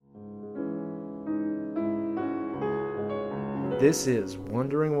This is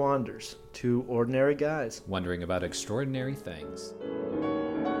Wandering Wanders, two ordinary guys. Wondering about extraordinary things.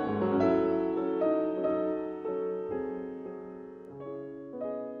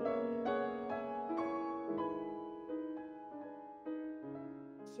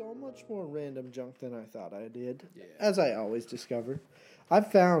 So much more random junk than I thought I did, Yeah. as I always discover. I've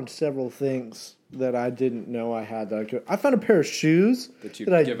found several things that I didn't know I had. I found a pair of shoes That you've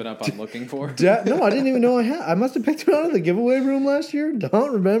that I given up on looking for? No, I didn't even know I had. I must have picked them out of the giveaway room last year.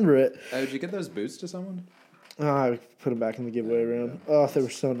 Don't remember it. Did you get those boots to someone? Oh, I put them back in the giveaway room. Oh, they were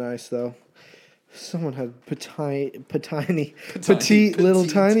so nice, though. Someone had petite little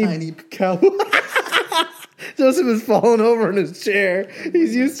tiny cowboy. Joseph is falling over in his chair.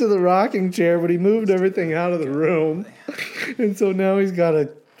 He's used to the rocking chair, but he moved everything out of the room. And so now he's got a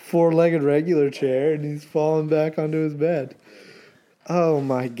four-legged regular chair, and he's falling back onto his bed. Oh,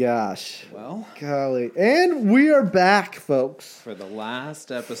 my gosh. Well, Golly. And we are back, folks. for the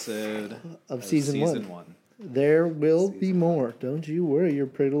last episode Of season one. one. There will be more. Don't you worry your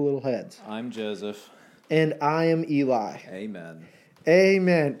pretty little heads. I'm Joseph. And I am Eli. Amen.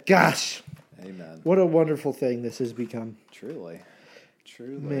 Amen. Gosh, Amen. what a wonderful thing this has become. Truly.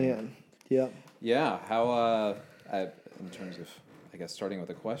 Man. Yep. Yeah, how, in terms of, I guess, starting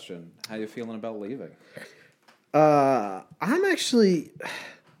with a question, how you feeling about leaving? I'm actually,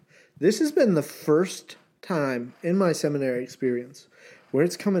 this has been the first time in my seminary experience where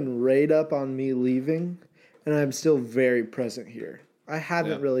it's coming right up on me leaving, and I'm still very present here. I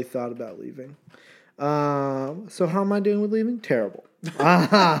haven't really thought about leaving. So how am I doing with leaving? Terrible.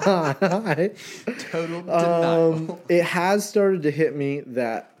 Total denial. It has started to hit me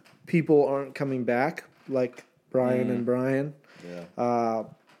that people aren't coming back, like Brian and Brian. Yeah.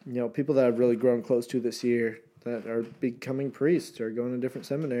 People that I've really grown close to this year that are becoming priests or going to different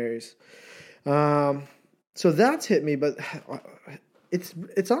seminaries. So that's hit me, but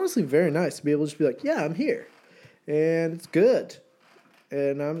it's honestly very nice to be able to just be like, yeah, I'm here, and it's good,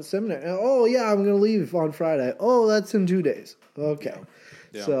 and I'm at seminary. And, oh yeah, I'm going to leave on Friday. Oh, that's in 2 days. Okay.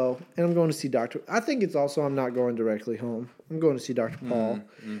 Yeah. So, and I'm going to see Dr. I think it's also I'm not going directly home. I'm going to see Dr. Paul.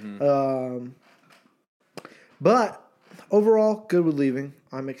 But overall, good with leaving.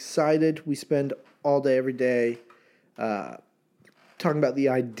 I'm excited. We spend all day, every day, talking about the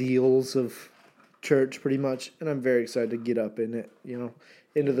ideals of church, pretty much, and I'm very excited to get up in it.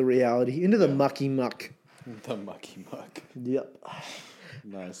 Into the reality, into the mucky muck. The mucky muck. Yep.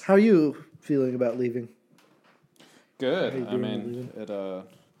 Nice. How are you feeling about leaving? Good. How you I doing mean, leaving? it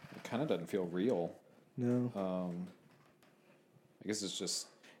kind of doesn't feel real. No. I guess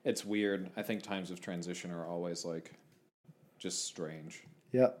it's weird. I think times of transition are always like just strange.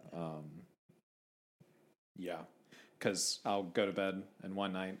 Yep. Yeah. Because I'll go to bed in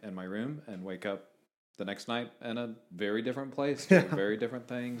one night in my room and wake up the next night in a very different place, doing very different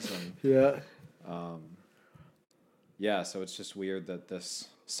things. And Yeah. yeah, so it's just weird that this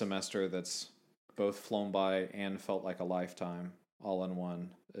semester that's both flown by and felt like a lifetime all in one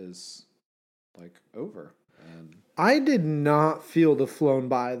is like over. And I did not feel the flown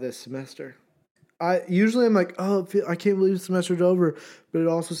by this semester. I'm like, I can't believe the semester's over, but it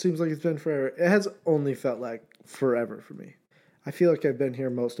also seems like it's been forever. It has only felt like forever for me. I feel like I've been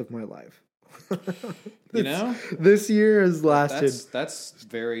here most of my life. This year has lasted that's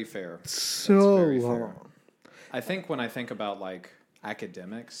very fair. so That's very long. fair. I think when I think about like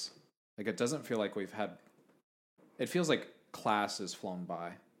academics, like it doesn't feel like it feels like class has flown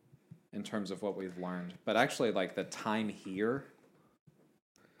by in terms of what we've learned. But actually like the time here,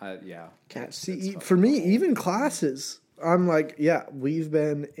 yeah. See, for me, even classes, I'm like, yeah, we've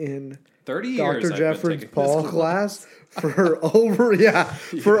been in 30 years Dr. I've been Jeffrey's taking Paul this class for over a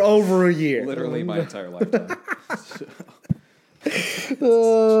year. literally my entire lifetime.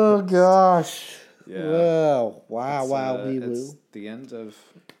 Oh gosh. Yeah. Well, wow, It's the end of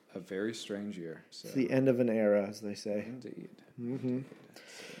a very strange year. So. It's the end of an era, as they say. Indeed. Mm-hmm.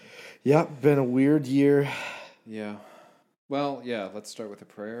 Yep, been a weird year. Yeah. Well, yeah, let's start with a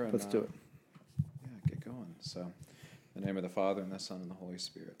prayer. And, Let's do it. Yeah, get going. So, in the name of the Father, and the Son, and the Holy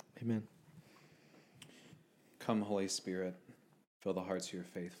Spirit. Amen. Come, Holy Spirit, fill the hearts of your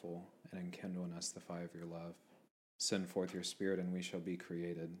faithful, and enkindle in us the fire of your love. Send forth your Spirit, and we shall be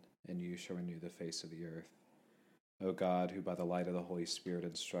created, and you shall renew the face of the earth. O God, who by the light of the Holy Spirit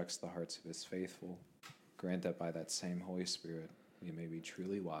instructs the hearts of his faithful, grant that by that same Holy Spirit we may be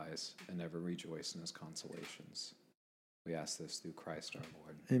truly wise and ever rejoice in his consolations. We ask this through Christ our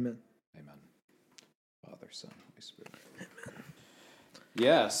Lord. Amen. Amen. Father, Son, Holy Spirit. Amen.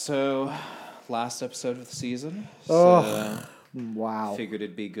 Yeah, so last episode of the season. So Wow. figured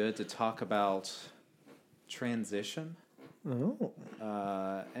it'd be good to talk about transition Oh.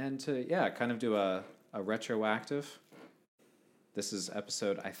 And to, kind of do a retroactive. This is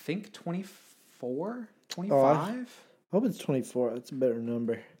episode, I think, 24? 25? I hope it's 24. That's a better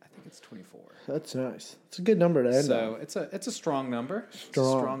number. I think it's 24. That's nice. It's a good number to end So on. it's a strong number. It's a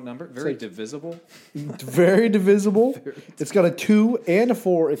Strong. strong number. Very divisible. Very divisible. It's got a 2 and a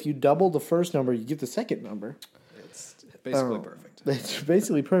 4. If you double the first number, you get the second number. It's basically perfect. It's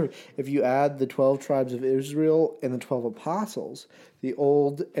basically perfect. If you add the 12 tribes of Israel and the 12 apostles, the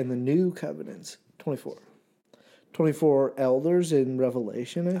old and the new covenants, 24. 24 elders in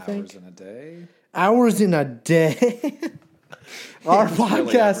Revelation, I think. Hours in a day. Hours in a day. Our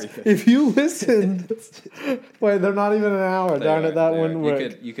podcast, really if you listened, wait, they're not even an hour. Darn it, that one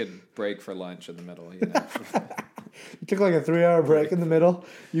worked. You could break for lunch in the middle. You know? You took like a 3-hour break in the middle.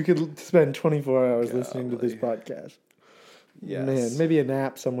 You could spend 24 hours listening to this podcast. Yes. Man, maybe a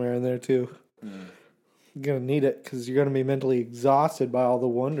nap somewhere in there too. You're going to need it because you're going to be mentally exhausted by all the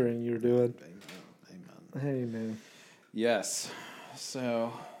wondering you're doing. Amen. Amen. Yes.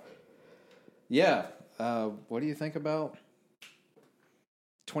 So, yeah. What do you think about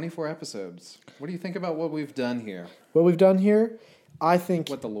 24 episodes? What do you think about what we've done here? What we've done here, I think...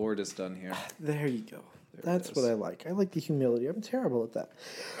 What the Lord has done here. There you go. There That's it what is. I like. I like the humility. I'm terrible at that.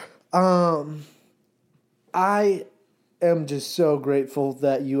 I am just so grateful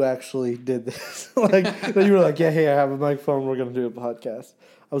that you actually did this. Like, that you were like, yeah, hey, I have a microphone. We're going to do a podcast.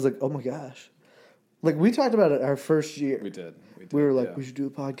 I was like, oh my gosh. Like, we talked about it our first year. We did. We were like, yeah. we should do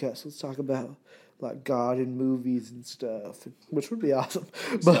a podcast. Let's talk about like God and movies and stuff, which would be awesome.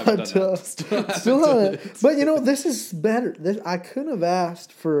 But still haven't. But you know, this is better. I couldn't have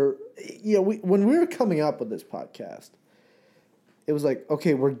asked for. You know, when we were coming up with this podcast, it was like,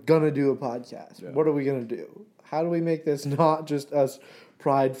 okay, we're gonna do a podcast. Yeah. What are we gonna do? How do we make this not just us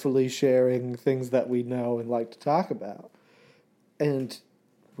pridefully sharing things that we know and like to talk about? And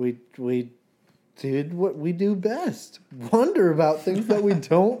we did what we do best. Wonder about things that we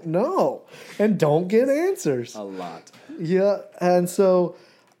don't know and don't get answers. A lot. Yeah, and so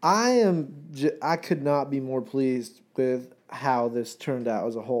I could not be more pleased with how this turned out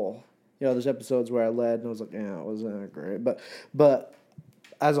as a whole. You know, there's episodes where I led and I was like, yeah, it wasn't that great. But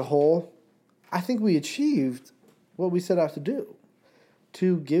as a whole, I think we achieved what we set out to do.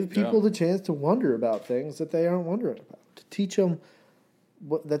 To give people the chance to wonder about things that they aren't wondering about. To teach them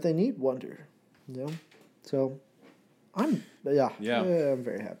that they need wonder. You know? So I'm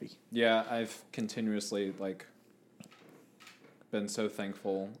very happy. Yeah, I've continuously been so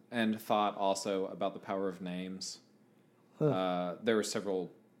thankful and thought also about the power of names. There were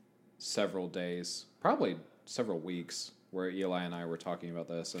several days, probably several weeks, where Eli and I were talking about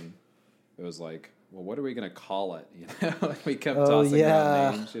this, and it was like, well, what are we going to call it? You know, we kept tossing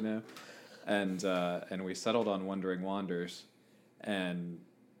around names, you know, and we settled on Wandering Wanders, and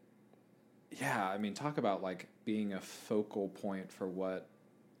yeah, I mean, talk about being a focal point for what,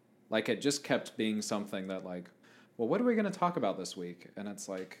 it just kept being something that well, what are we going to talk about this week? And it's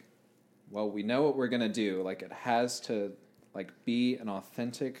like, well, we know what we're going to do. It has to be an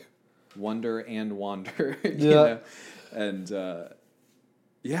authentic wonder and wander, you know? And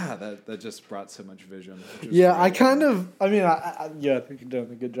that just brought so much vision. Yeah, I think you're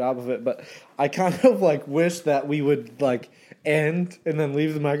doing a good job of it, but I kind of wish that we would end and then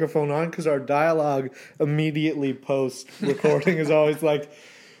leave the microphone on, because our dialogue immediately post recording is always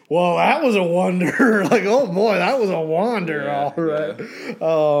well, that was a wonder. Oh boy, that was a wander. All right.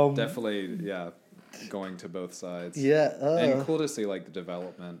 Yeah. Definitely, yeah. Going to both sides. Yeah. And cool to see the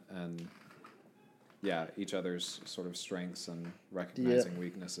development and each other's sort of strengths and recognizing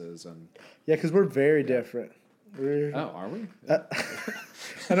weaknesses and because we're very different. Are we?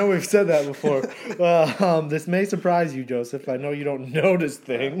 I know we've said that before. This may surprise you, Joseph. I know you don't notice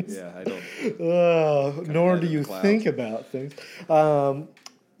things. I don't. Nor do you think about things.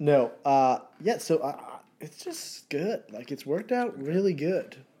 No. So it's just good. It's worked out really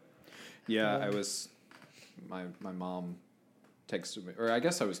good. Yeah, I was. My mom texted me, or I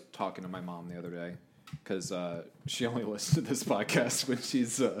guess I was talking to my mom the other day, because she only listens to this podcast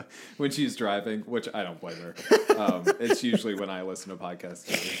when she's driving, which I don't blame her. It's usually when I listen to podcasts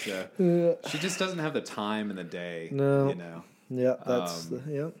too. So she just doesn't have the time in the day. No. You know. Yeah, that's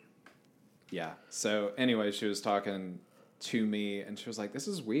Yeah. So anyway, she was talking to me, and she was like, "This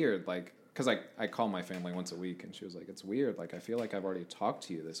is weird." Because I call my family once a week, and she was like, "It's weird. I feel like I've already talked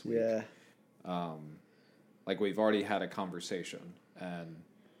to you this week." Yeah. We've already had a conversation, and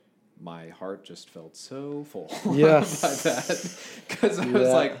my heart just felt so full yes. by that, because I was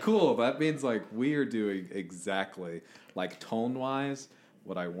like, cool, that means we are doing exactly tone wise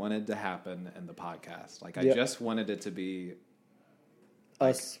what I wanted to happen in the podcast. Like, I Yep. just wanted it to be,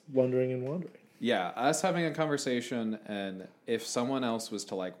 Us wondering and wondering. yeah, us having a conversation, and if someone else was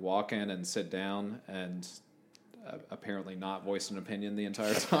to, like, walk in and sit down and apparently not voice an opinion the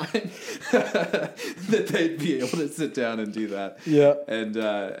entire time, that they'd be able to sit down and do that. Yeah. And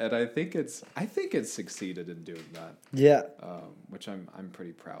I think it's succeeded in doing that. Yeah. Which I'm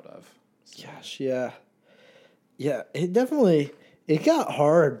pretty proud of. So. Gosh, yeah. Yeah, it got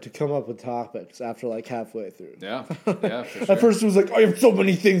hard to come up with topics after like halfway through. Yeah, for sure. At first it was like, I have so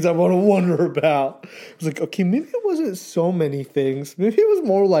many things I want to wonder about. I was like, okay, maybe it wasn't so many things. Maybe it was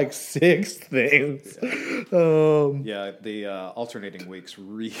more like 6 things. Yeah, the alternating weeks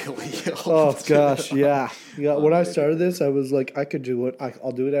really helped. Oh gosh, yeah. When I started this, I was like, I could do it.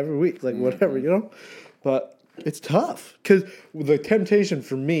 I'll do it every week, like whatever, you know. But it's tough because the temptation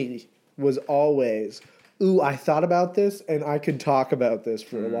for me was always, ooh, I thought about this and I could talk about this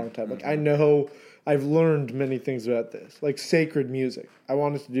for a long time. Like I know I've learned many things about this, like sacred music. I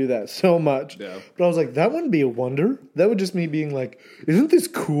wanted to do that so much, Yeah. but I was like, that wouldn't be a wonder. That would just me being like, isn't this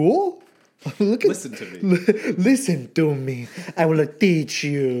cool? Listen to me. Listen to me. I will teach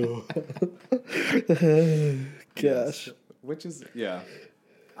you. Gosh. Yes. Which is, yeah.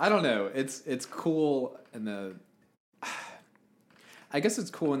 I don't know. It's cool in the... I guess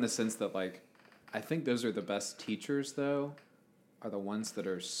it's cool in the sense that, like, I think those are the best teachers, though, are the ones that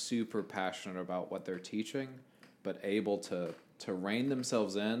are super passionate about what they're teaching, but able to rein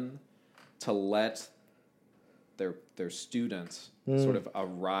themselves in, to let their students sort of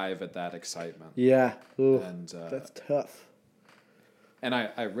arrive at that excitement. Yeah. Ooh, And that's tough. and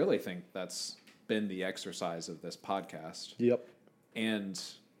I really think that's been the exercise of this podcast, Yep. and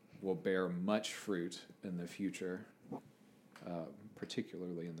will bear much fruit in the future,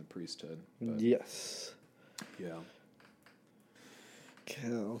 particularly in the priesthood. But, Yes. yeah.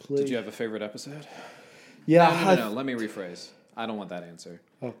 Golly. Did you have a favorite episode? Yeah. No. Let me rephrase. I don't want that answer.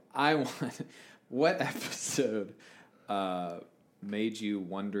 Oh. I want... What episode made you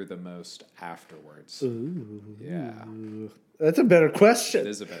wonder the most afterwards? Ooh. Yeah. That's a better question. It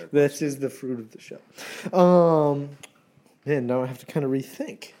is a better question. This is the fruit of the show. Man, now I have to kind of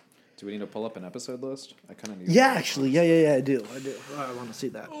rethink. Do we need to pull up an episode list? I kind of need. Yeah, actually, yeah, I do. I want to see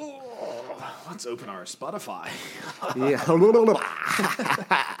that. Let's open our Spotify. Yeah.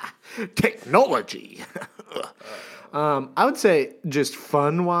 Technology. I would say just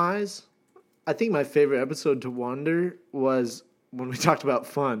fun-wise, I think my favorite episode to wonder was when we talked about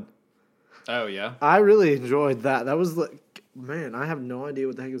fun. Oh, yeah? I really enjoyed that. That was like, man, I have no idea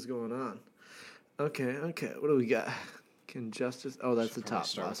what the heck is going on. Okay. What do we got? Can justice... Oh, that's the top.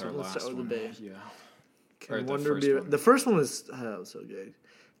 Start with our Let's last start with one. the base. Yeah. Can Or the wonder first be... one. The first one was so good.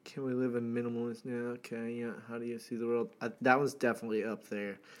 Can we live in minimalist now? Okay, yeah. How do you see the world? That was definitely up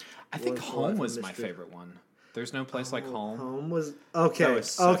there. I think Was Home Life was of my Mr. favorite one. There's no place like Home. Home was okay. That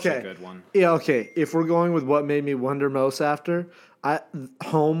was such okay. a good one. Yeah, okay. If we're going with what made me wonder most after,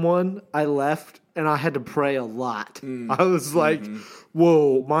 Home one, I left and I had to pray a lot. I was like,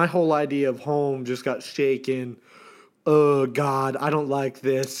 whoa, my whole idea of home just got shaken. Oh, God, I don't like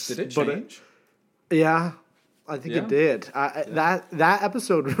this. Did it But change? yeah, I think Yeah. it did. That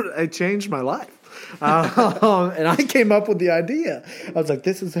episode, it changed my life. And I came up with the idea. I was like,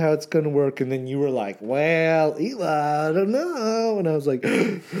 this is how it's going to work. And then you were like, well, Eli, I don't know. And I was like,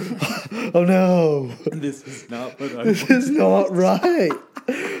 oh, no. This is not what I This is not right.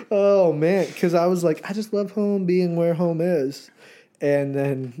 Oh, man. Because I was like, I just love home being where home is. And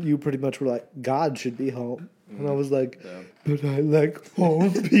then you pretty much were like, God should be home. And I was like, but I like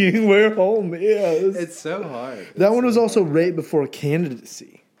home being where home is. It's so hard. That one was also right before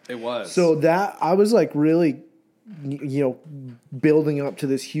candidacy. It was. So that, I was like really, building up to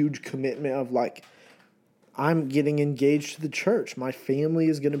this huge commitment of like, I'm getting engaged to the church. My family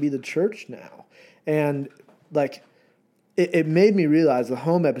is going to be the church now. And like, it made me realize, the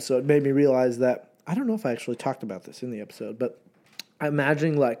home episode made me realize that, I don't know if I actually talked about this in the episode, but I'm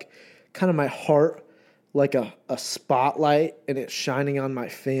imagining like kind of my heart like a spotlight and it's shining on my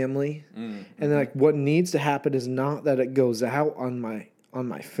family. And then like what needs to happen is not that it goes out on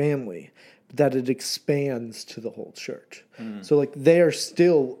my family, but that it expands to the whole church. So like they are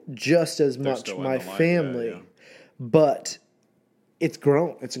still just as much still in my the light, family, yeah. but it's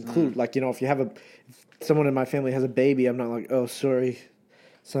grown. It's included. Like, if you have if someone in my family has a baby, I'm not like, oh, sorry,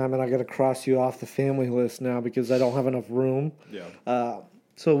 Simon, I got to cross you off the family list now because I don't have enough room. Yeah.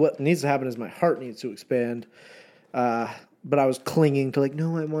 So what needs to happen is my heart needs to expand. But I was clinging to like,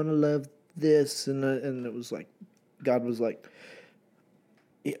 no, I want to love this. And it was like, God was like,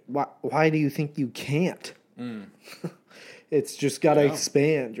 why do you think you can't? It's just got to Yeah.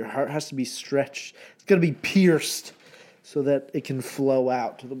 expand. Your heart has to be stretched. It's got to be pierced so that it can flow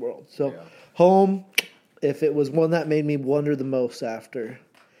out to the world. So, Yeah. home, if it was one that made me wonder the most after,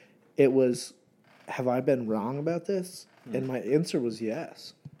 it was, have I been wrong about this? And my answer was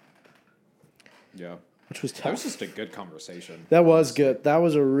yes, Yeah. which was That tough. was just a good conversation. That was honestly. good. That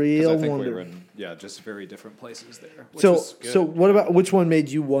was a 'Cause real I think wonder. we were in just very different places there. Which So, was good. so what about which one made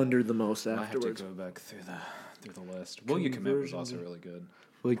you wonder the most I have to afterwards? go back through the list. Will You Commit was also really good.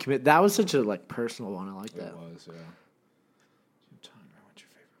 Will you commit? That was such a personal one. I like It that. was, yeah. Time, what's your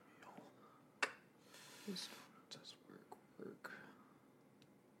favorite meal? Does work.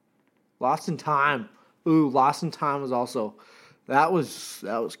 Lost in Time. Ooh, Lost in Time was also that was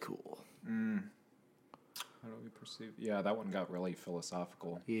cool. How do we perceive? Yeah, that one got really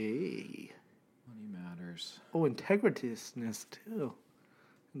philosophical. Yay. Money matters. Oh, integritousness too.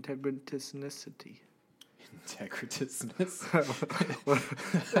 Integritousnicity. Integritousness.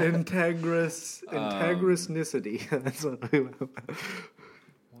 Integritousnicity. That's what we went with.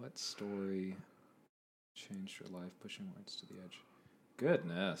 What story changed your life, pushing words to the edge?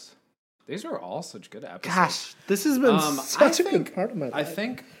 Goodness. These are all such good episodes. Gosh, this has been such a good part of my life.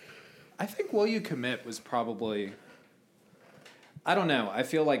 I think Will You Commit was probably, I don't know. I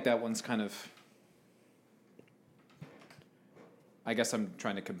feel like that one's kind of, I guess I'm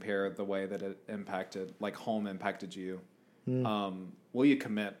trying to compare the way that it impacted, like Home impacted you. Will You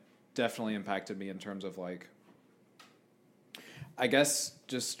Commit definitely impacted me in terms of I guess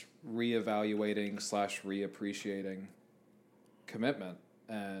just reevaluating / reappreciating commitment.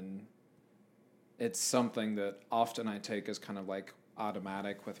 And it's something that often I take as kind of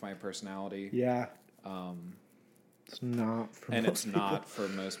automatic with my personality. Yeah. It's not for And most it's not for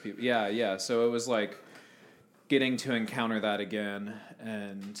most people. Yeah. So it was getting to encounter that again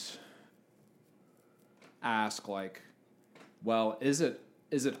and ask well, is it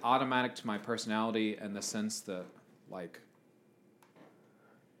automatic to my personality in the sense that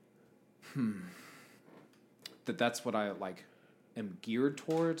that's what I am geared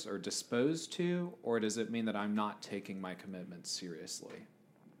towards or disposed to, or does it mean that I'm not taking my commitment seriously?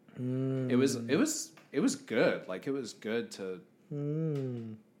 It was good. It was good to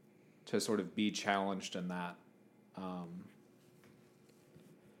sort of be challenged in that.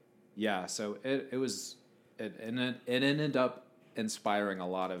 So it ended up inspiring a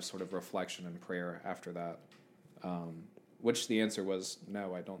lot of sort of reflection and prayer after that. Which the answer was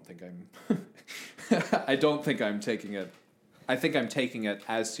no. I don't think I'm taking it. I think I'm taking it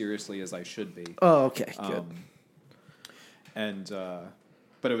as seriously as I should be. Oh, okay, good.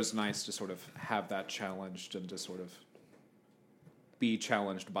 But it was nice to sort of have that challenged and to sort of be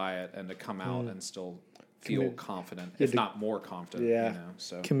challenged by it and to come out and still feel confident, if not more confident. Yeah.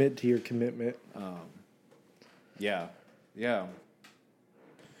 So commit to your commitment. Yeah. Yeah.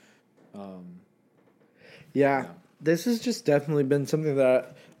 This has just definitely been something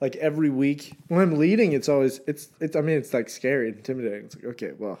that every week when I'm leading, it's scary and intimidating. It's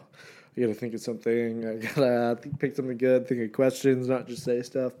okay, well, I gotta think of something. I gotta pick something good, think of questions, not just say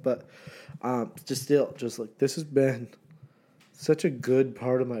stuff. But this has been such a good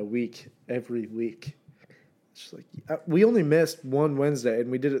part of my week every week. It's just we only missed one Wednesday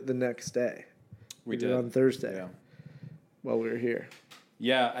and we did it the next day. We did did it on Thursday. Yeah. While we were here.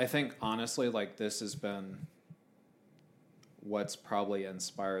 Yeah, I think honestly, this has been what's probably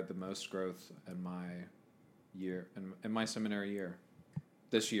inspired the most growth in my year, in my seminary year.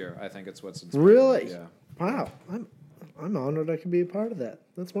 This year, I think it's what's inspired. Really? Yeah. Wow. I'm honored I can be a part of that.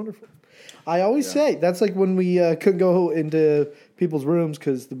 That's wonderful. I always say that's when we couldn't go into people's rooms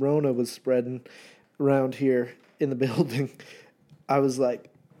because the Rona was spreading around here in the building. I was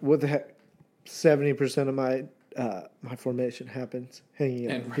like, what the heck? 70% of my formation happens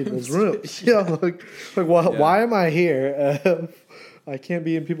hanging out in people's rooms. Why am I here? I can't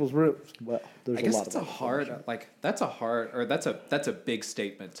be in people's rooms. Well, there's I guess a lot it's of a hard, that's a big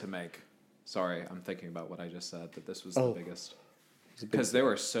statement to make. Sorry, I'm thinking about what I just said, but this was the biggest. Because there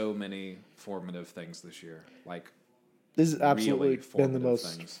were so many formative things this year. This has absolutely really been the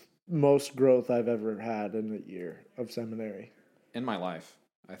formative most growth I've ever had in a year of seminary. In my life,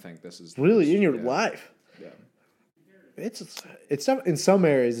 I think this is... Really? In your life? Yeah. It's in some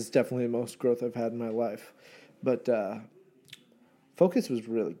areas it's definitely the most growth I've had in my life, but focus was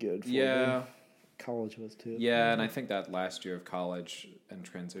really good for me. College was too. Yeah, and I think that last year of college and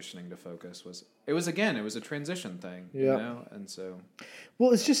transitioning to focus was a transition thing. And so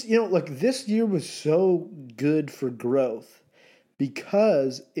well, it's just this year was so good for growth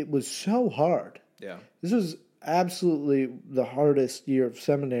because it was so hard. Yeah, this was absolutely the hardest year of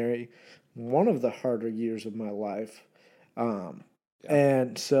seminary, one of the harder years of my life.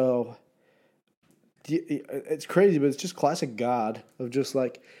 And so it's crazy, but it's just classic God of just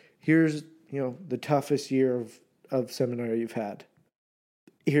like, here's, the toughest year of seminary you've had.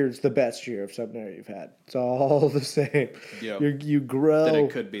 Here's the best year of seminary you've had. It's all the same. Yeah. You grow. That it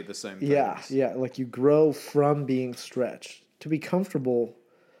could be the same thing. Yeah. Like you grow from being stretched. To be comfortable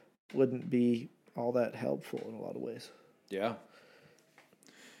wouldn't be all that helpful in a lot of ways. Yeah.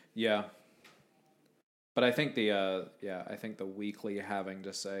 Yeah. But I think the weekly having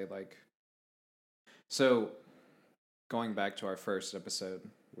to say like, so going back to our first episode,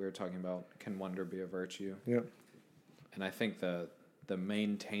 we were talking about, can wonder be a virtue? Yeah. And I think the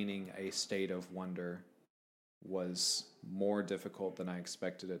maintaining a state of wonder was more difficult than I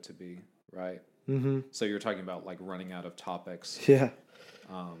expected it to be, right? Mm-hmm. So you're talking about like running out of topics. Yeah.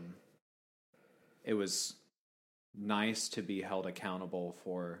 It was nice to be held accountable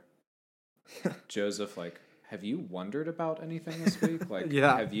for Joseph, like, have you wondered about anything this week? Like,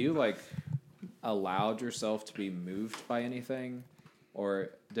 have you like allowed yourself to be moved by anything? Or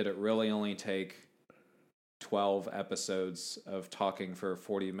did it really only take 12 episodes of talking for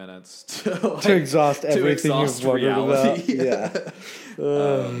 40 minutes to exhaust everything you've wondered reality? About? Yeah.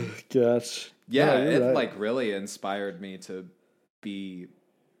 Oh, gosh. Yeah, no, it right. like really inspired me to be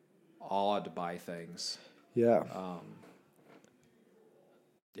awed by things. Yeah.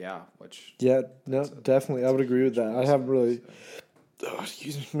 Which... Yeah, no, definitely. I would agree with that. I haven't really... Oh,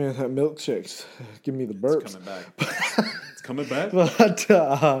 excuse me, man, that milkshake's giving me the burps. It's coming back. It's coming back? But,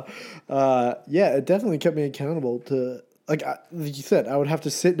 yeah, it definitely kept me accountable to... Like you said, I would have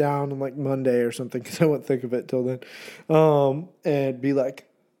to sit down on, like, Monday or something, because I wouldn't think of it till then, and be like,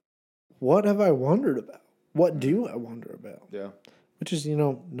 what have I wondered about? What do I wonder about? Yeah. Which is,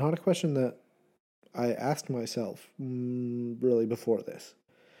 not a question that I asked myself really before this,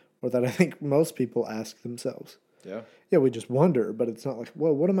 or that I think most people ask themselves. Yeah. Yeah, we just wonder, but it's not like,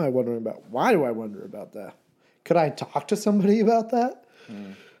 well, what am I wondering about? Why do I wonder about that? Could I talk to somebody about that?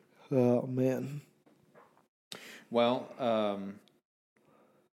 Oh, man. Well,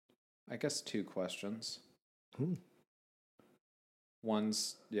 I guess two questions.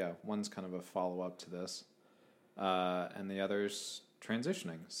 One's kind of a follow-up to this, and the other's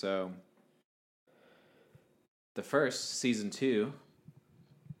transitioning. So the first, season 2,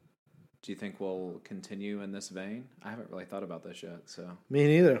 do you think we'll continue in this vein? I haven't really thought about this yet, so. Me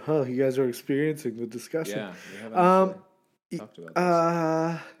neither. Oh, you guys are experiencing the discussion. Yeah, we haven't actually talked about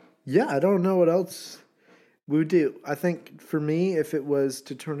this. Yeah, I don't know what else we would do. I think for me, if it was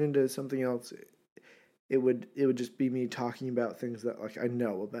to turn into something else, it would just be me talking about things that like I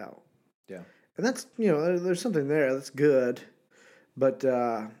know about. Yeah. And that's, there's something there that's good, but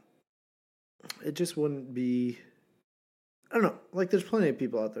it just wouldn't be, I don't know, like there's plenty of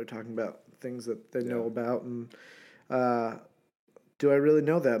people out there talking about things that they know about, and do I really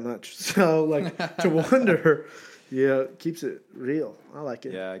know that much? So like to wonder, keeps it real. I like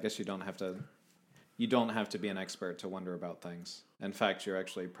it. Yeah, I guess you don't have to be an expert to wonder about things. In fact, you're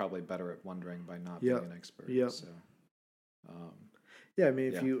actually probably better at wondering by not being an expert. Yeah. So, yeah, I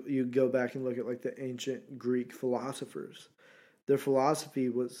mean, if you go back and look at like the ancient Greek philosophers, their philosophy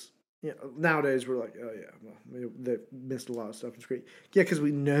was, nowadays we're like, oh yeah, well, they missed a lot of stuff in Greek. Yeah, because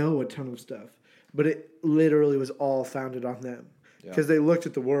we know a ton of stuff, but it literally was all founded on them. Because they looked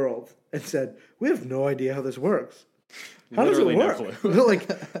at the world and said, we have no idea how this works. How does it work?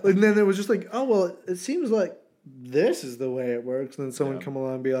 And then it was just like, oh, well, it seems like this is the way it works. And then someone come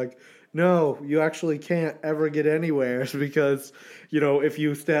along and be like, no, you actually can't ever get anywhere because, if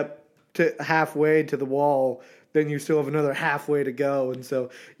you step to halfway to the wall, then you still have another halfway to go. And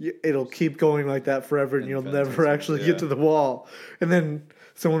so it'll keep going like that forever and you'll never actually get to the wall. And then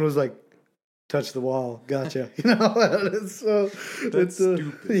someone was like, touch the wall. Gotcha. It's so... That's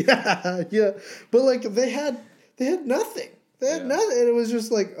stupid. Yeah. But like they had nothing. They had nothing. And it was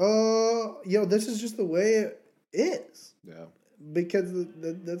just like, this is just the way it is. Yeah. Because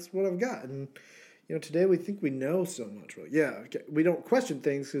that's what I've got. And, today we think we know so much. Well, we don't question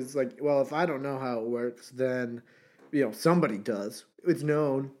things because it's like, well, if I don't know how it works, then, somebody does. It's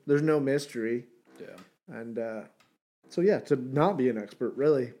known. There's no mystery. Yeah. And to not be an expert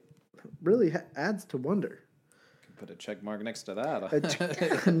really adds to wonder. Put a check mark next to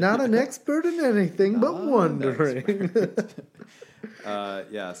that. Not an expert in anything, but wondering.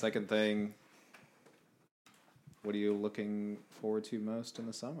 Second thing, what are you looking forward to most in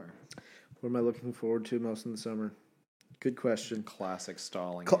the summer? What am I looking forward to most in the summer? Good question. Classic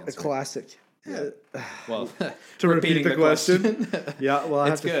stalling answer. Classic. Yeah. Well, to repeat the question. Yeah, well, I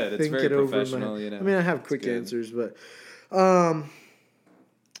have it's to good. think it's very it over. professional, I mean, I have quick answers, but I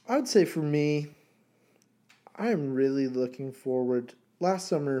would say for me, I'm really looking forward. Last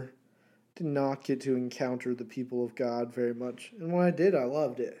summer, did not get to encounter the people of God very much, and when I did, I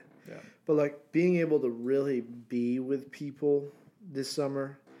loved it. Yeah. But like being able to really be with people this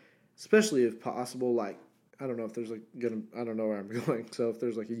summer, especially if possible, like I don't know if there's like I don't know where I'm going. So if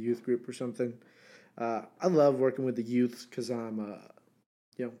there's like a youth group or something, I love working with the youths because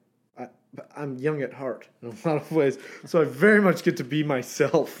you know, I'm young at heart in a lot of ways. So I very much get to be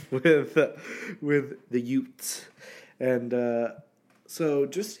myself with the youths, and so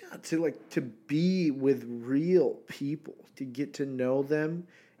just to be with real people, to get to know them,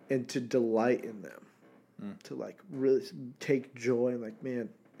 and to delight in them, to like really take joy and like, man,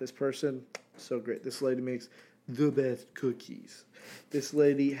 this person so great. This lady makes the best cookies. This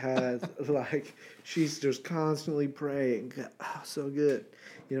lady has like she's just constantly praying. Oh, so good,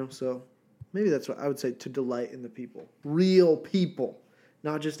 So maybe that's what I would say, to delight in the people, real people,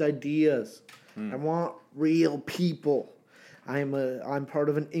 not just ideas. I want real people. I'm part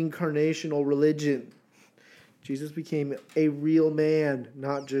of an incarnational religion. Jesus became a real man,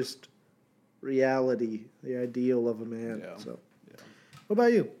 not just reality, the ideal of a man. Yeah. So, what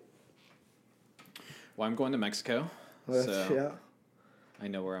about you? Well, I'm going to Mexico, so yeah. I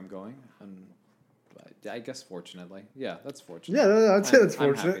know where I'm going, and I guess fortunately, that's fortunate. Yeah, I'd say that's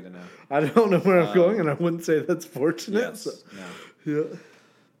I'm fortunate. happy to know. I don't know where I'm going, and I wouldn't say that's fortunate. Yes. So. No. Yeah.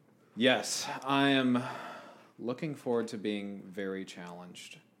 Yes, I am looking forward to being very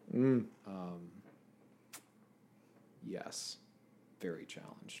challenged. Yes, very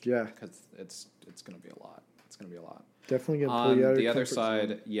challenged. Yeah. Because it's going to be a lot. It's going to be a lot. Definitely going to pull On you out of the your other comfort side,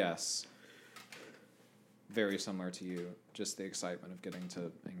 zone. yes, very similar to you. Just the excitement of getting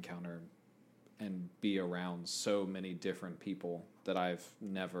to encounter and be around so many different people that I've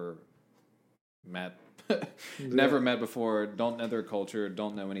never met, never met before, don't know their culture,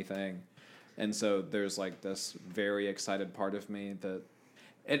 don't know anything. And so there's like this very excited part of me that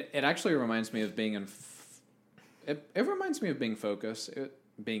it actually reminds me of being in, it reminds me of being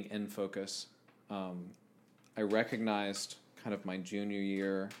being in focus. I recognized kind of my junior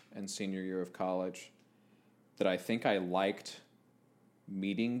year and senior year of college that I think I liked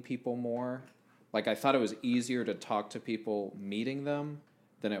meeting people more. Like I thought it was easier to talk to people meeting them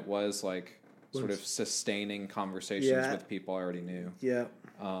than it was like sort of sustaining conversations with people I already knew. Yeah.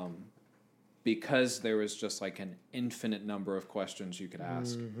 Because there was just like an infinite number of questions you could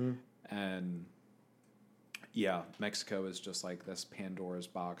ask. Mm-hmm. And yeah, Mexico is just like this Pandora's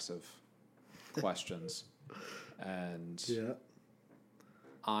box of questions. And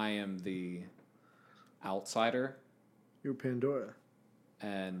I am the outsider. You're Pandora.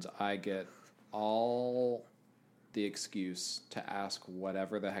 And I get all the excuse to ask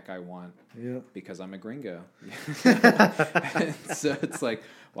whatever the heck I want because I'm a gringo. So it's like,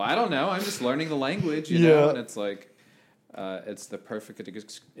 well, I don't know. I'm just learning the language, you know? And it's like, it's the perfect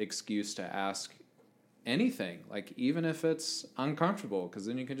excuse to ask anything, like even if it's uncomfortable, because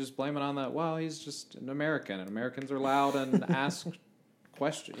then you can just blame it on that, well, he's just an American, and Americans are loud and ask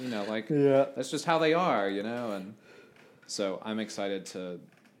questions, that's just how they are, and so I'm excited to,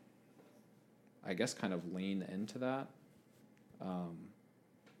 I guess, kind of lean into that. A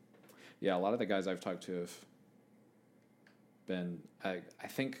lot of the guys I've talked to have been, I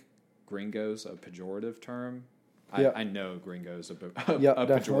think gringo's a pejorative term. I know gringo's a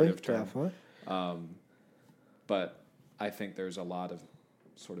pejorative term. Definitely. But I think there's a lot of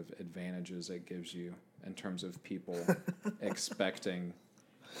sort of advantages it gives you in terms of people expecting,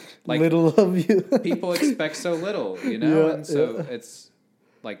 like, little of you. People expect so little, and so it's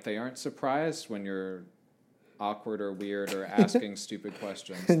like they aren't surprised when you're awkward or weird or asking stupid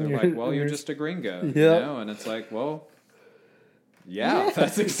questions. They're like, well, you're just a gringo, and it's like, well,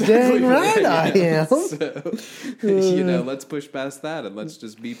 that's exactly dang right I am. So, let's push past that and let's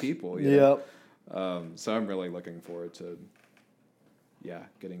just be people. So I'm really looking forward to,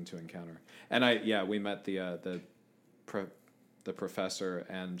 getting to encounter. And we met the professor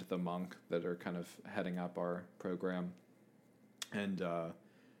and the monk that are kind of heading up our program. And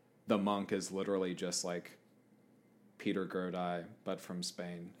the monk is literally just like Peter Grodi, but from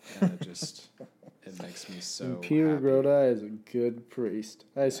Spain. And it makes me so and Peter happy. Grodi is a good priest.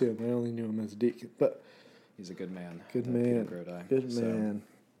 I assume. I only knew him as a deacon, but he's a good man. Good man. Peter Grodi. Good man.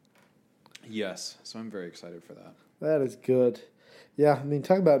 Yes, so I'm very excited for that. That is good. Yeah, I mean,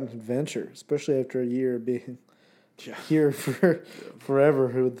 talk about an adventure, especially after a year of being here for forever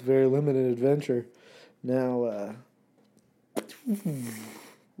with very limited adventure. Now,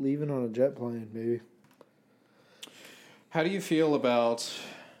 leaving on a jet plane, maybe. How do you feel about,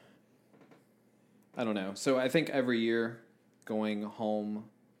 I don't know, so I think every year going home,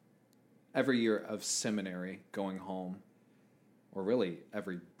 every year of seminary going home, or really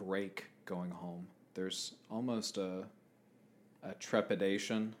every break going home, there's almost a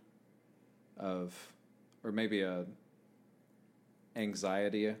trepidation of, or maybe a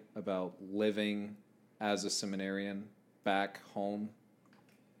anxiety about living as a seminarian back home.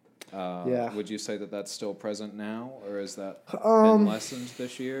 Would you say that that's still present now, or has that been lessened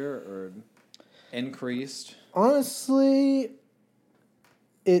this year, or increased? Honestly,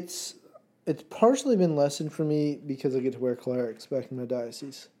 it's partially been lessened for me because I get to wear clerics back in my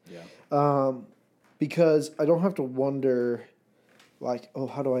diocese. Yeah. Because I don't have to wonder, like, oh,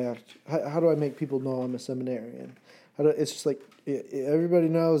 how do I act? How do I make people know I'm a seminarian? It's just like everybody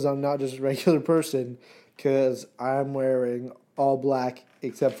knows I'm not just a regular person because I'm wearing all black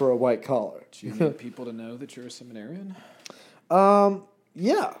except for a white collar. Do you need people to know that you're a seminarian?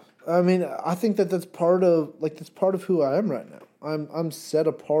 Yeah. I mean, I think that's part of who I am right now. I'm set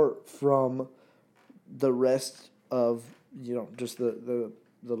apart from the rest of, just the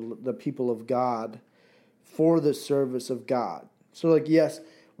people of God for the service of God. So, like, yes,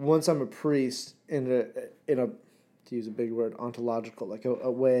 once I'm a priest in a to use a big word, ontological, like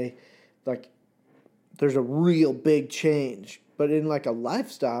a way, like there's a real big change, but in like a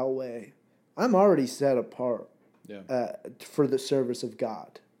lifestyle way, I'm already set apart. Yeah. For the service of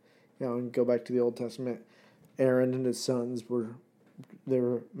God. And go back to the Old Testament, Aaron and his sons were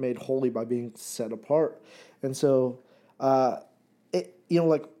made holy by being set apart. And so,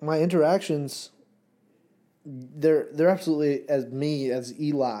 like my interactions, they're absolutely as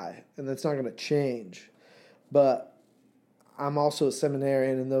Eli, and that's not going to change. But I'm also a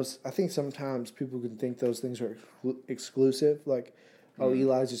seminarian, and I think sometimes people can think those things are exclusive, like,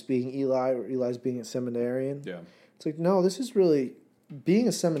 Eli's just being Eli, or Eli's being a seminarian. Yeah. It's like, no, this is really, being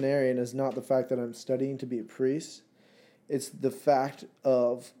a seminarian is not the fact that I'm studying to be a priest. It's the fact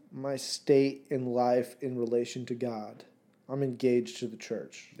of my state in life in relation to God. I'm engaged to the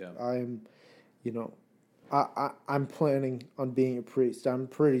church. Yeah. I'm, I'm planning on being a priest. I'm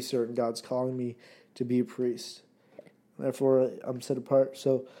pretty certain God's calling me to be a priest. Therefore, I'm set apart.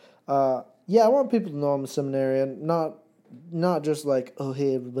 So, I want people to know I'm a seminarian, not just like, oh,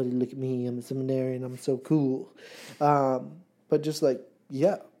 hey, everybody, look at me, I'm a seminarian, I'm so cool. But just like,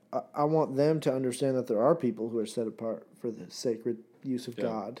 I want them to understand that there are people who are set apart for the sacred use of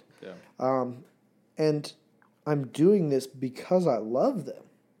God. Yeah. And I'm doing this because I love them.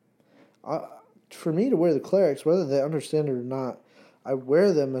 For me to wear the clerics, whether they understand it or not, I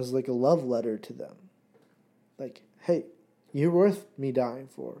wear them as like a love letter to them. Like, hey, you're worth me dying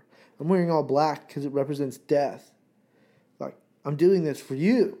for. I'm wearing all black because it represents death. Like, I'm doing this for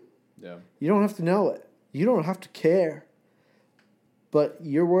you. Yeah. You don't have to know it. You don't have to care. But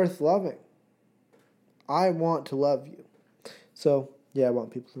you're worth loving. I want to love you. So, I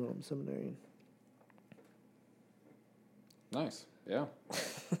want people to know I'm a seminarian. Nice. Yeah.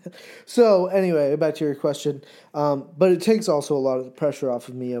 So, anyway, back to your question. But it takes also a lot of the pressure off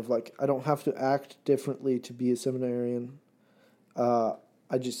of me of, like, I don't have to act differently to be a seminarian.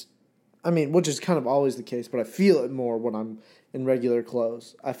 Which is kind of always the case, but I feel it more when I'm in regular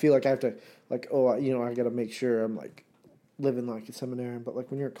clothes. I feel like I have to, like, I got to make sure I'm, like, living like a seminarian. But,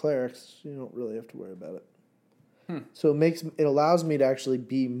 like, when you're a cleric, you don't really have to worry about it. So it allows me to actually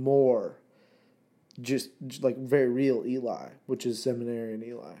be more just like very real Eli, which is seminarian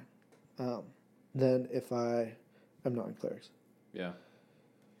Eli, than if I am not in clerics. Yeah.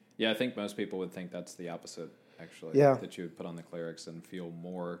 Yeah, I think most people would think that's the opposite, actually. Yeah. That you would put on the clerics and feel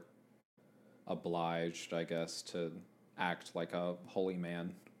more obliged, I guess, to act like a holy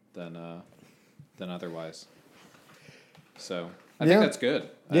man than otherwise. So I think that's good.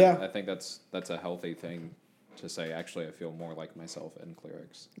 I think that's a healthy thing to say. Actually, I feel more like myself in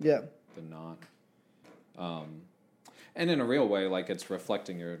clerics than not. And in a real way, like it's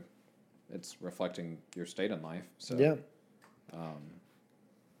reflecting your state in life. So I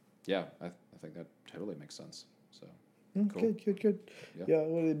think that totally makes sense. So cool. Good. Yeah.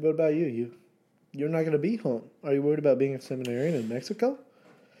 What about you? You're not going to be home. Are you worried about being a seminarian in Mexico?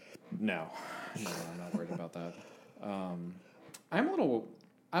 No, I'm not worried about that. I'm a little,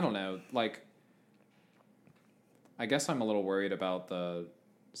 I don't know, like, I guess I'm a little worried about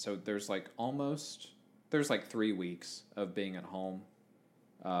so there's like 3 weeks of being at home.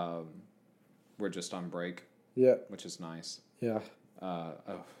 We're just on break. Yeah. Which is nice. Yeah.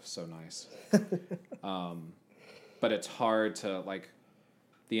 So nice. But it's hard to, like,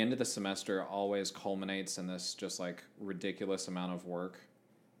 the end of the semester always culminates in this just like ridiculous amount of work.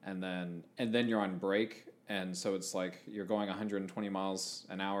 And then you're on break. And so it's like you're going 120 miles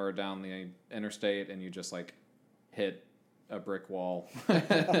an hour down the interstate and you just like hit a brick wall.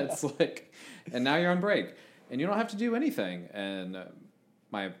 It's like, and now you're on break, and you don't have to do anything. And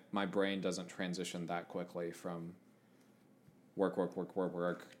my brain doesn't transition that quickly from work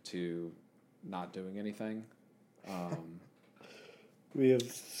to not doing anything. We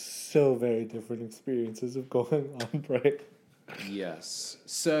have so very different experiences of going on break. Yes.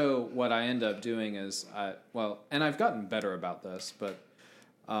 So what I end up doing is, and I've gotten better about this, but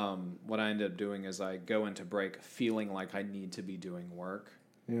what I end up doing is I go into break feeling like I need to be doing work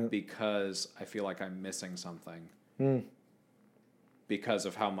because I feel like I'm missing something because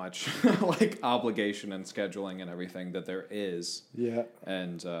of how much like obligation and scheduling and everything that there is. Yeah.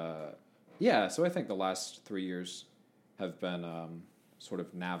 And so I think the last 3 years have been sort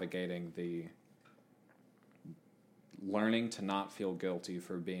of navigating the learning to not feel guilty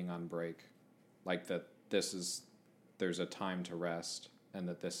for being on break, like that there's a time to rest and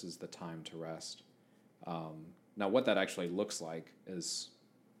that this is the time to rest. Now what that actually looks like is,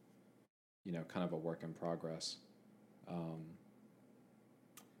 kind of a work in progress.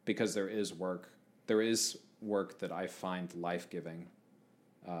 Because there is work that I find life-giving,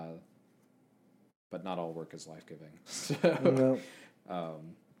 but not all work is life-giving. So, No.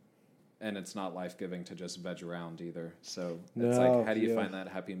 And it's not life-giving to just veg around either. So it's like, how do you find that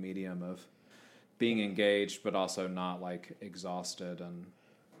happy medium of being engaged, but also not like exhausted? And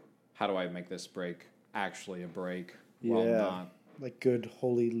how do I make this break actually a break while not like good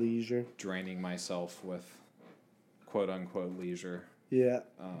holy leisure, draining myself with quote unquote leisure? Yeah.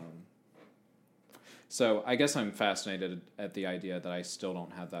 So I guess I'm fascinated at the idea that I still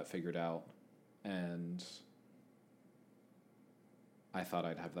don't have that figured out, and I thought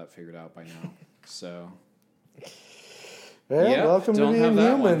I'd have that figured out by now. So, welcome to being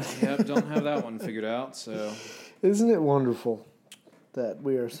human. Yep, don't have that one figured out. So, isn't it wonderful that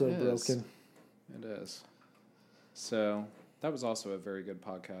we are so broken? It is. So that was also a very good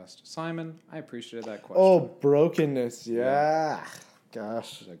podcast, Simon. I appreciated that question. Oh, brokenness, yeah.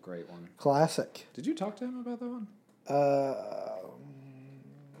 Gosh, this is a great one. Classic. Did you talk to him about that one?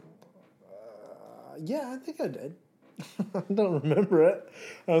 Yeah, I think I did. I don't remember it.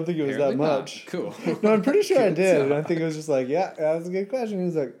 I don't think it was Apparently that not. much. Cool. No, I'm pretty sure I did. And I think it was just like, that was a good question. He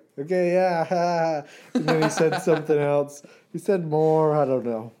was like, okay, yeah. And then he said something else. He said more. I don't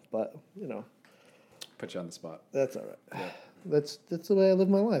know. But, Put you on the spot. that's all right. Yeah. That's the way I live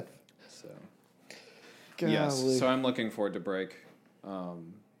my life. So, Golly. yes. So I'm looking forward to break.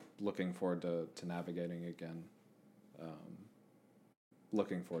 Looking forward to navigating again.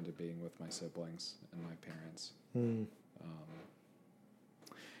 Looking forward to being with my siblings and my parents.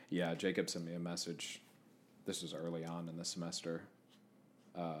 Jacob sent me a message. This was early on in the semester.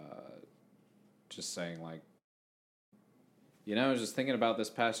 Just saying like, I was just thinking about this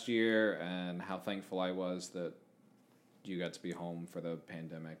past year and how thankful I was that you got to be home for the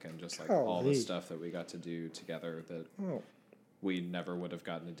pandemic and just like all the stuff that we got to do together that we never would have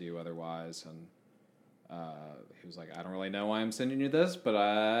gotten to do otherwise. And he was like, I don't really know why I'm sending you this, but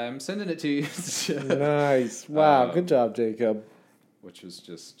I'm sending it to you. Nice. Wow. Good job, Jacob. Which was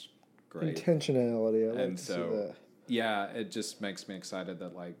just great. Intentionality. I like to see that. Yeah, it just makes me excited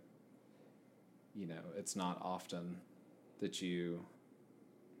that, like, it's not often that you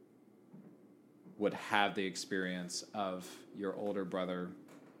would have the experience of your older brother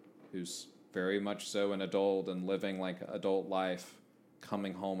who's very much so an adult and living like adult life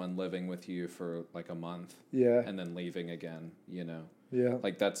coming home and living with you for like a month and then leaving again,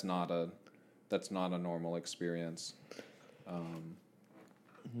 like that's not a normal experience.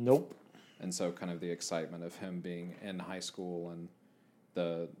 Nope. And so kind of the excitement of him being in high school and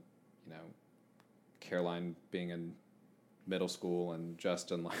the Caroline being in middle school and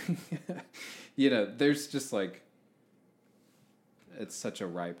Justin like there's just like it's such a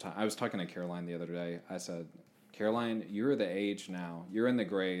ripe time. I was talking to Caroline the other day. I said, Caroline, you're the age now. You're in the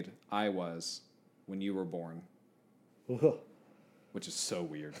grade I was when you were born. Which is so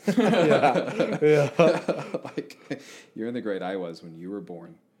weird. Yeah. Like, you're in the grade I was when you were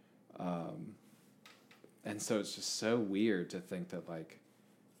born. And so it's just so weird to think that, like,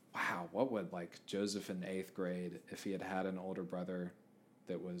 wow, what would, like, Joseph in 8th grade, if he had an older brother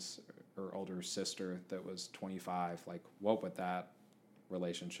that was, or older sister that was 25, like, what would that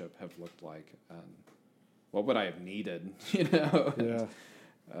relationship have looked like? And what would I have needed, Yeah.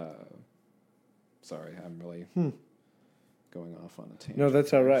 Sorry, I'm really going off on a tangent. No,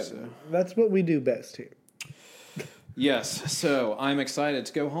 that's all right. So. That's what we do best here. Yes, so I'm excited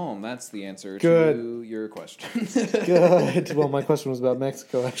to go home. That's the answer Good. to your question. Good. Well, my question was about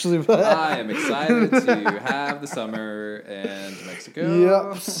Mexico, actually. But I am excited to have the summer in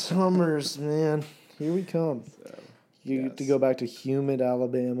Mexico. Yep, summers, man. Here we come. So, You get to Yes. go back to humid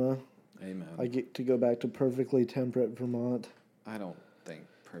Alabama. Amen. I get to go back to perfectly temperate Vermont. I don't think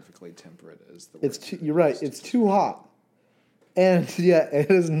perfectly temperate is the word. It's too, you're right. It's too hot, and yeah,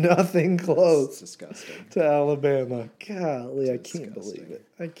 it is nothing It's close disgusting. to Alabama. Golly, I can't believe Disgusting. it.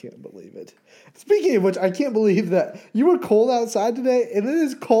 I can't believe it. Speaking of which, I can't believe that you were cold outside today, and it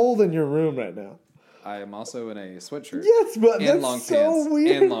is cold in your room right now. I am also in a sweatshirt. Yes, but and that's long so pants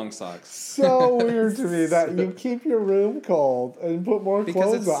weird. and long socks. So weird to me that you keep your room cold and put more Because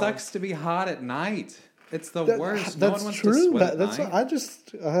clothes it on. sucks to be hot at night. It's the That- worst. That's No one wants true. to sweat at That's night. I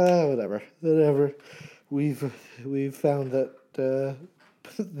just whatever. We've found that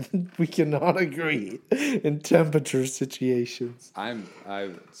we cannot agree in temperature situations.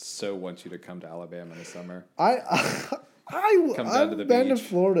 I so want you to come to Alabama in the summer. Come down I've to the been to beach.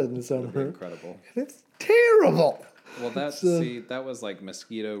 Florida in the It'll be summer. incredible. And it's terrible. Well, So- that was like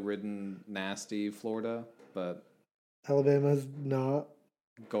mosquito-ridden, nasty Florida, but Alabama's not.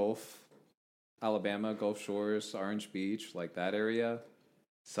 Alabama, Gulf Shores, Orange Beach, like that area,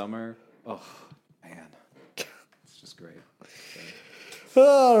 summer. Oh man, it's just great.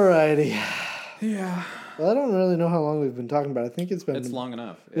 Alrighty. Yeah, Well, I don't really know how long we've been talking about. I think it's been. it's long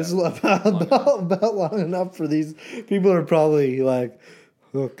enough. This Yeah. is about long enough for these people are probably like,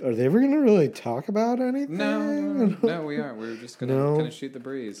 look, are they ever going to really talk about anything? No, we aren't. We're just gonna No. kind of shoot the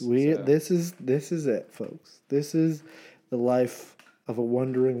breeze. so. This is it, folks. This is the life of a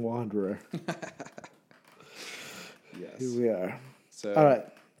wandering wanderer. Yes. Here we are. So, All right.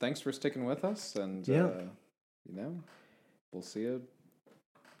 thanks for sticking with us, and Yeah. we'll see you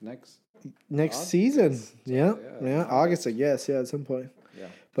next. Next August. season. So, Yeah. yeah, August, I guess. Yeah, at some point. Yeah.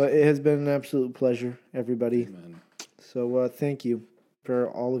 But it has been an absolute pleasure, everybody. Amen. So thank you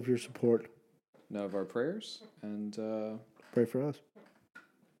for all of your support. Know of our prayers, and Pray for us.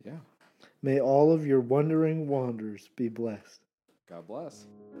 yeah, May all of your wandering wanders be blessed. God bless.